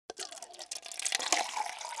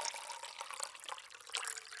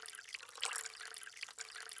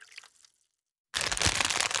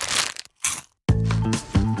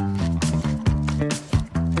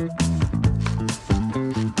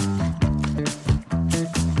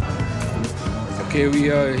Okay,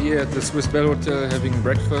 we are here at the Swiss-Belhotel having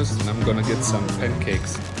breakfast, and I'm gonna get some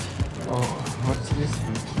pancakes. Oh, what's this?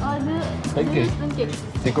 Pancake.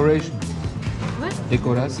 Decoration. What?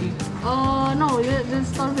 Dekorasi? No, the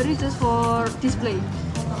strawberry just for display.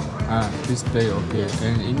 Ah, display, okay.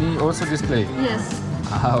 And ini also display? Yes.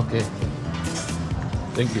 Ah, okay.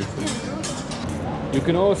 Thank you. You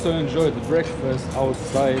can also enjoy the breakfast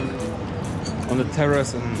outside on the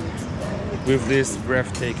terrace and with this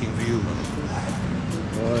breathtaking view.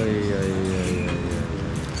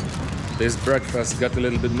 This breakfast got a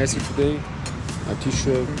little bit messy today. My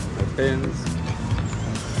t-shirt, my pants.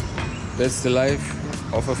 That's the life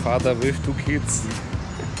of a father with 2 kids.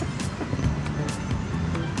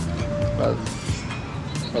 But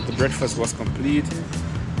the breakfast was complete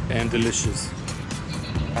and delicious.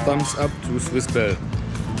 Thumbs up to Swiss Bell.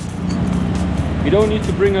 You don't need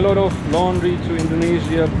to bring a lot of laundry to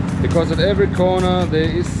Indonesia because at every corner there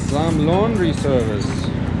is some laundry service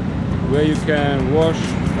where you can wash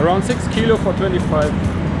around 6 kilo for 25,000.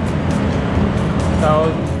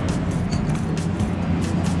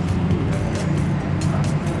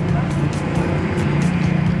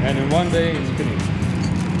 And in one day it's finished.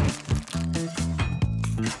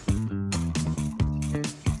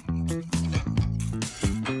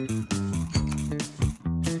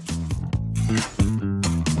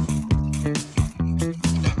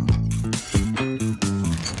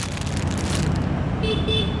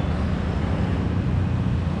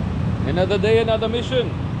 Another day, another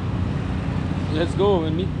mission. Let's go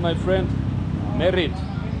and meet my friend Merit.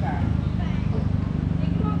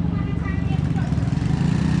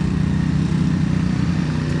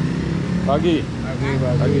 Pagi. Pagi.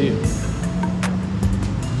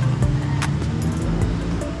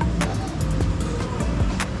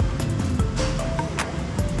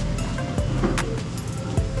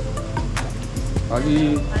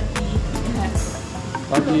 Pagi.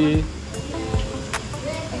 Pagi.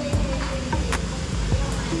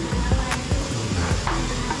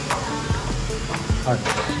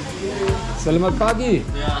 Selamat pagi.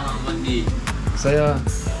 Ya, mandi. Saya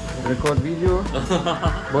record video.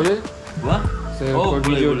 Boleh? Wah? Saya record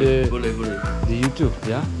video boleh. di YouTube,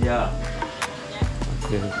 ya? Ya.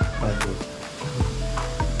 Oke, bagus.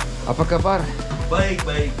 Apa kabar? Baik.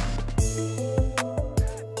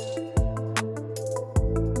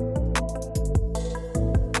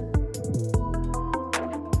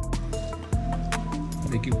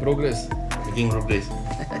 Making progress.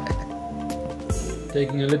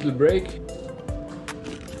 Taking a little break.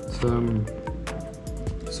 Some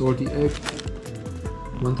salty egg,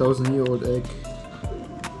 1000-year-old egg,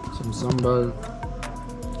 some sambal,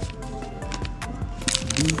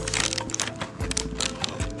 beef,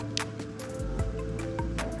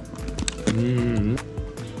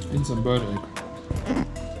 and some bird egg.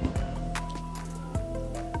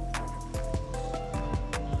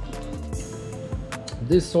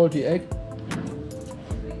 This salty egg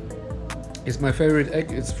is my favorite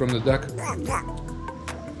egg. It's from the duck.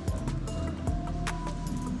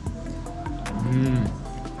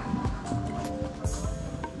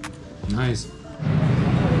 Nice.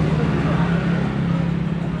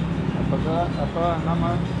 Apa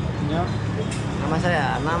namanya?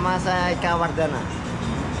 Nama saya Ika Wardana.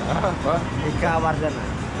 Apa? Ika Wardana.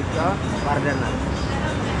 Ika? Wardana.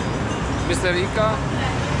 Mr. Ika?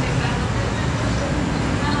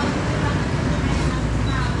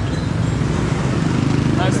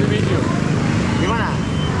 Nice to meet you. Gimana?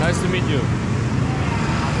 Nice to meet you.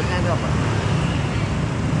 Maksudnya itu apa?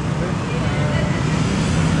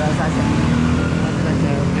 Udah saja.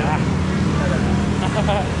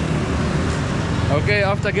 Okay,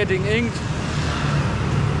 after getting inked,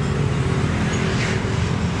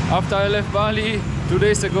 after I left Bali 2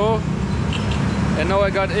 days ago, and now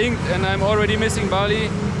I got inked and I'm already missing Bali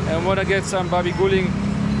and wanna get some Babi Guling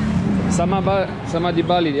sama di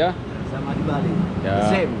Bali, ya? Sama di Bali. Yeah.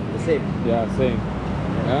 The same. Yeah, same.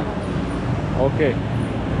 Yeah. Okay.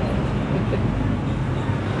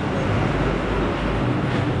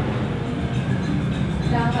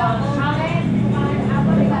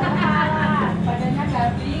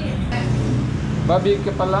 Babi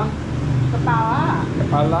kepala?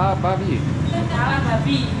 Kepala babi. Kepala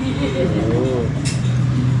babi. Oh.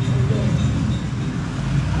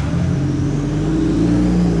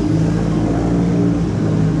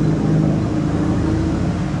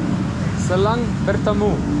 Selang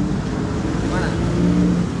bertemu. Mana?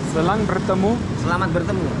 Selang bertemu. Selamat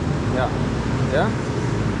bertemu. Ya. Ya.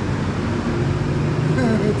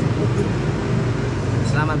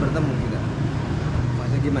 Selamat bertemu juga.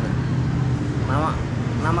 Maksudnya gimana?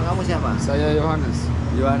 Nama kamu siapa? Saya Yohanes.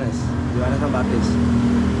 Yohanes Baptis.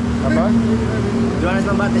 Apa? Johannes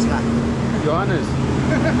Pembaptis kah? Johannes.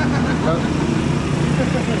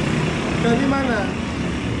 Dari mana?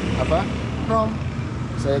 Apa? From?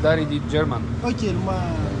 Saya dari di Jerman. Oh,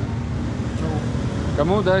 Jerman.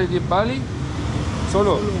 Kamu dari di Bali?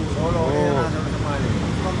 Solo. Solo, Oh. iya, Solo Somali.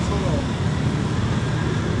 From Solo.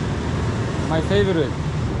 My favorite.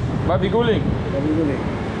 Babi guling. Babi guling.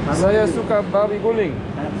 Saya suka babi guling.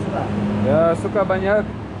 Sangat suka. Ya, suka banyak.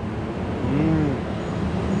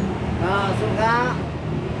 Suka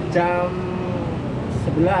jam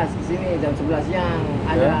 11 di sini, jam 11 siang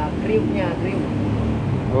ada kriuknya, kriuk.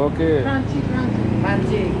 Oke. Crunchy.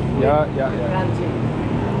 Ya. Crunchy.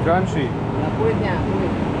 Crunchy. Nah, kulit. Ya.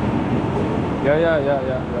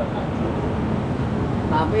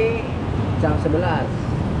 Tapi jam 11.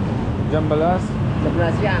 Jam 11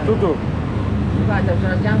 11 siang. tutup. Buka jam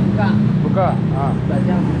 11 siang buka. Buka. 11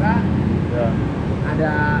 siang buka. Ya.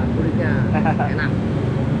 Ada kulitnya. Enak.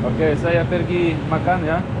 Oke, saya pergi makan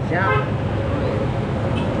ya. Siap.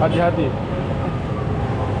 Hati-hati.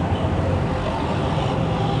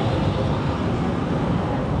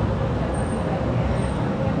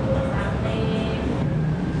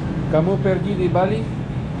 Kamu pergi di Bali?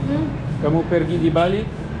 Kamu pergi di Bali?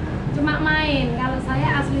 Cuma main. Kalau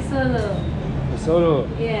saya asli Solo. Di Solo.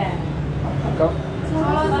 Iya. Kau?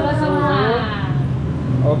 Solo semua.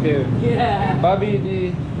 Oke. Iya. Babi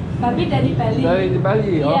Dari Bali. dari di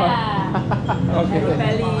Bali. Oh. Iya. Oke. Dari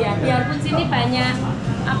Bali ya. Biarpun sini banyak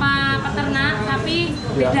peternak, tapi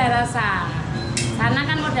beda rasa. Sana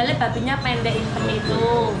kan modelnya babinya pendek hitam itu,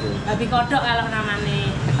 babi kodok kalau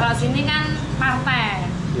namanya. Kalau sini kan partai.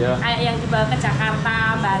 Ya. Kayak yang dibawa ke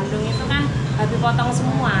Jakarta, Bandung itu kan babi potong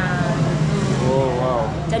semua. Oh, wow.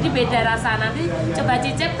 Jadi beda rasa. Nanti coba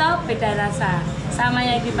cicip tau beda rasa. Sama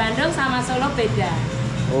yang di Bandung sama Solo beda.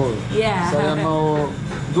 Oh. Iya. Saya mau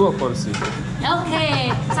 2 porsi. Oke,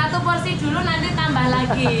 1 porsi dulu nanti tambah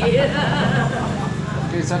lagi.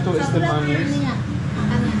 Oke, satu es teh manis.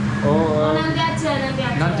 Oh, Oh, nanti aja.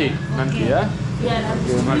 nanti ya. Iya, nanti.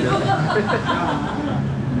 Oke, mari.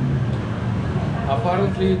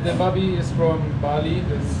 Apparently the babi is from Bali.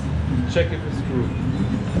 Let's check if it's true.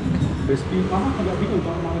 Crispy. Mama agak bingung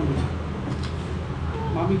kalau makan dulu.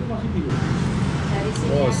 Mami itu masih bingung. Dari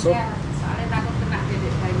sini Oh, aja. sop. Soalnya takut kena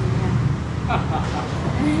dedek bayinya.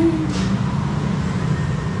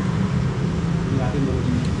 Lihatin dulu.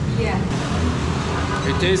 Iya.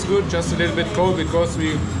 It tastes good, just a little bit cold because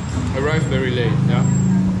we arrived very late. Yeah.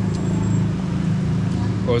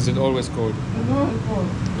 Or is it always cold?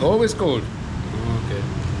 Always cold. Oh, okay.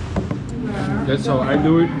 That's how I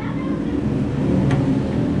do it.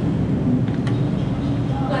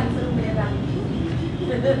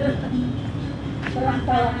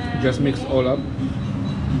 Just mix all up.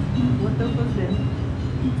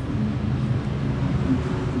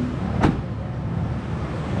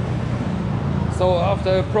 So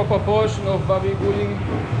after a proper portion of Babi Guling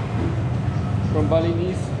from Bali,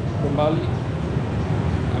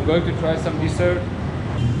 I'm going to try some dessert.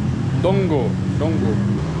 Dongo. Dongo.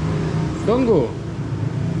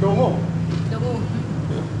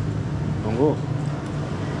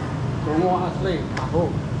 Dongo asli.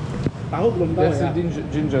 Tahu belum tahu That's ya. the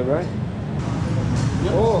ginger, right?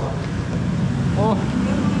 Oh.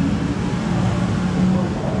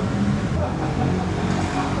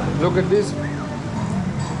 Look at this.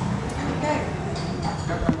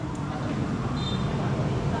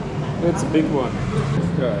 It's a big one. Let's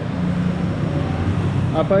try.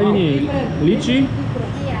 Apa ini? Lychee?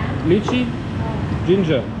 Lychee?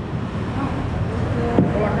 Ginger.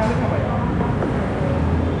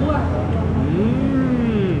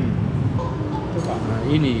 Nah,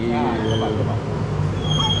 ini. Coba.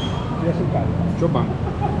 Dia suka. Coba.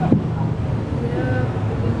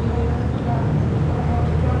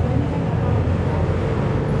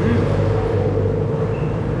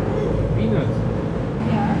 Peanuts.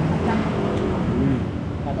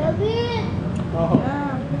 Oh.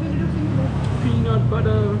 Peanut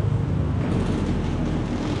butter.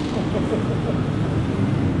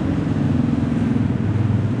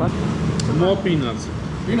 What? More peanuts.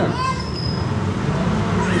 Peanut.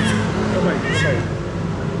 Coba.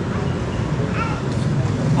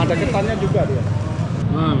 Ada ketannya juga dia.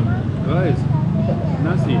 Rice.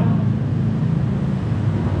 Nasi.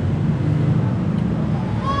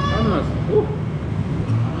 Panas.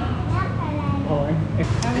 Oh,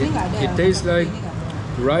 It tastes like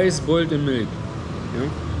rice boiled in milk. Ya.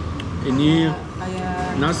 Ini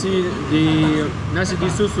nasi di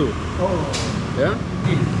susu. Oh. Ya.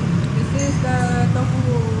 This is the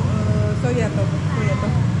tofu, soya tofu.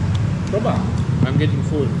 Coba. I'm getting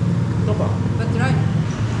full. Coba. But right.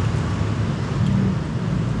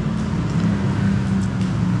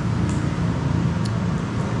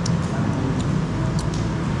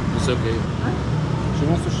 okay. She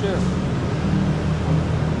wants to share.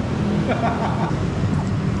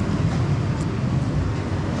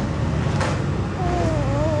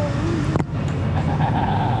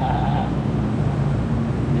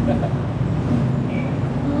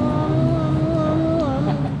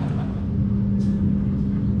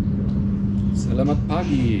 Selamat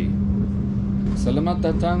pagi. Selamat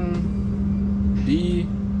datang di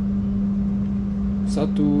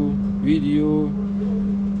satu video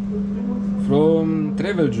from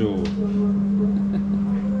Travel Joe.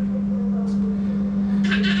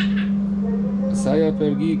 Saya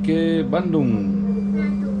pergi ke Bandung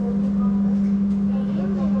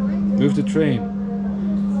with the train.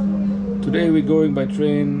 Today we're going by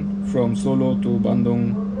train from Solo to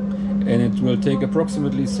Bandung, and it will take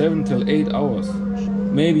approximately 7 till 8 hours.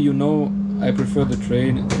 Maybe you know I prefer the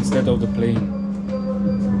train instead of the plane.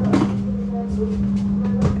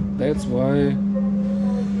 That's why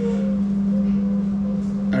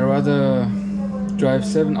I rather drive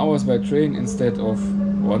 7 hours by train instead of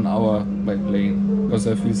 1 hour by plane, because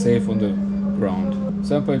I feel safe on the ground.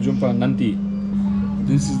 Sampai jumpa nanti.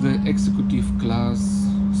 This is the executive class.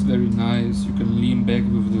 It's very nice. You can lean back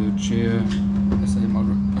with the chair.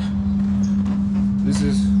 This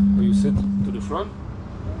is where you sit to the front,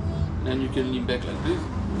 and you can lean back like this.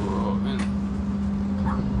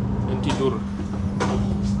 And tidur.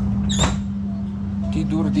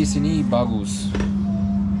 Tidur di sini bagus.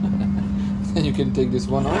 Then you can take this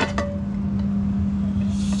one out.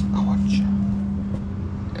 Ouch.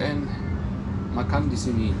 And makan di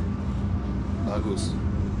sini bagus.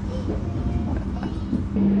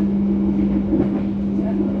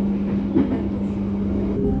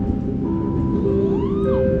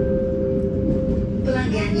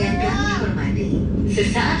 Pelanggan yang kami hormati,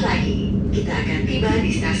 sesaat lagi kita akan tiba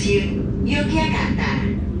di stasiun Yogyakarta.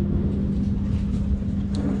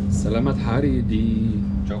 Selamat hari di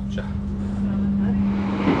Jogja.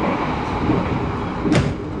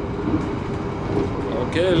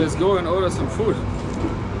 Okay, let's go and order some food.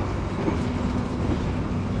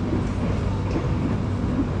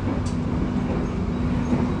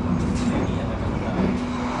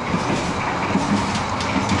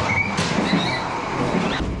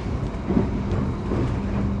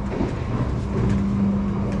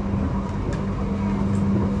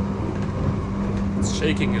 It's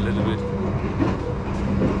shaking a little bit.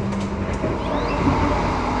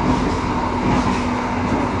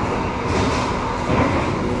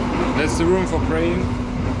 That's the room for praying.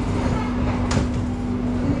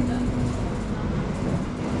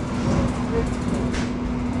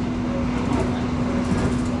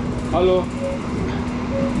 Halo.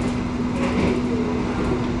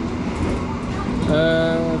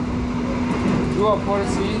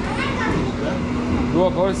 Dua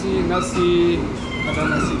porsi nasi. Ada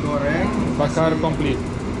nasi goreng, Bakar komplit.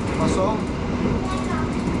 kosong,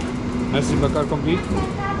 Nasi bakar komplit.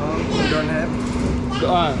 don't have,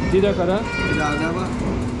 Tidak ada. tidak ada Pak.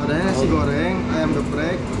 Adanya nasi goreng, ayam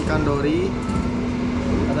geprek, ikan dori,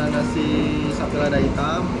 ada nasi sapi lada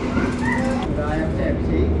hitam, ada ayam CFC,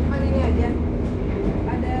 Cuman ini aja.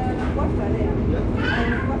 Ada kuat nggak ada ya? ya,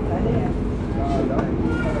 Ada kuat nggak ada ya? ada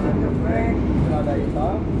ayam geprek, lada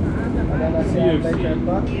hitam, ada nasi CFC. ayam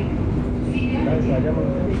cempak, dan saja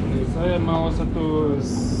mungkin. Saya mau satu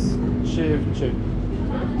CFC.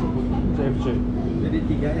 CFC. Jadi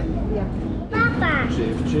 3 ya. Iya.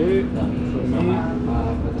 CFC for me.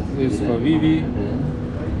 This for Vivi.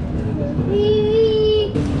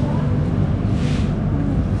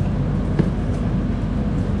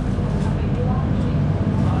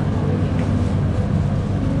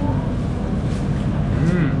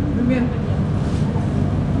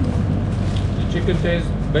 The chicken tastes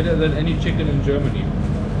better than any chicken in Germany.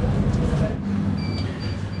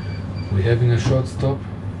 We're having a short stop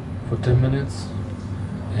for 10 minutes,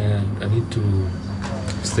 and I need to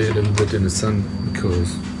stay a little bit in the sun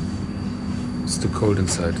because it's too cold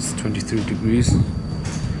inside. It's 23 degrees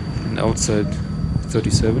and outside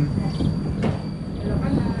 37.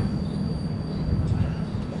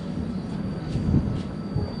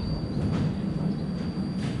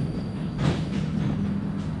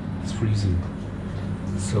 It's freezing.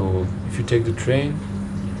 So if you take the train,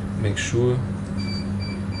 make sure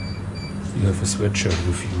you have a sweatshirt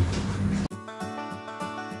with you.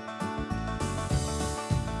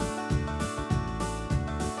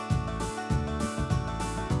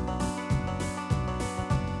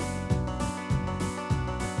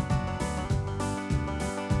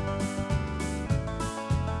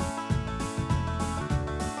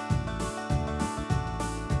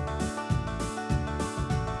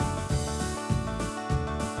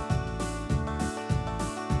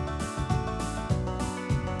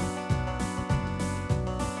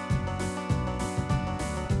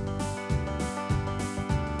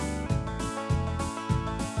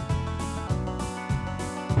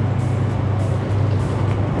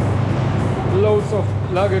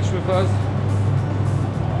 luggage with us,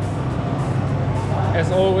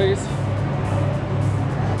 as always.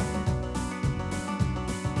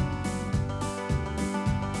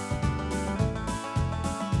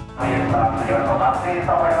 Tujuan lokasi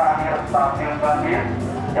sampai akhir stasiun Bandung.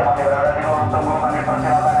 Yang masih berada di ruang tunggu, kami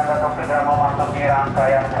persilakan Anda untuk segera memasuki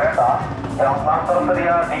rangkaian kereta yang telah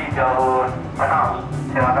tersedia di jalur 6.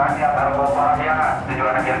 Silakan yang argo Parahyangan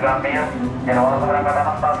tujuan akhir Gambir. Jadwal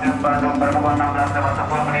keberangkatan stasiun Bandung berpukul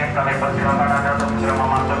 16.10 menit. Kami persilakan Anda untuk segera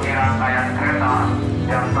memasuki rangkaian kereta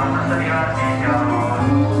yang telah tersedia di jalur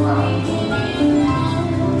 6.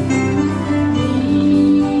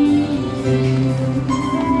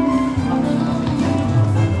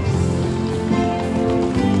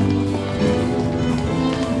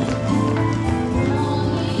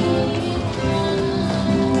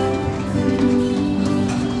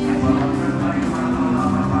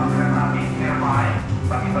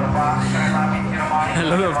 A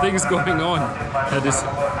lot of things going on at this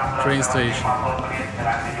train station.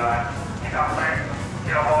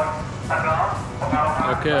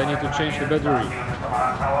 Okay, I need to change the battery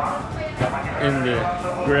in the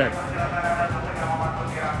Grab.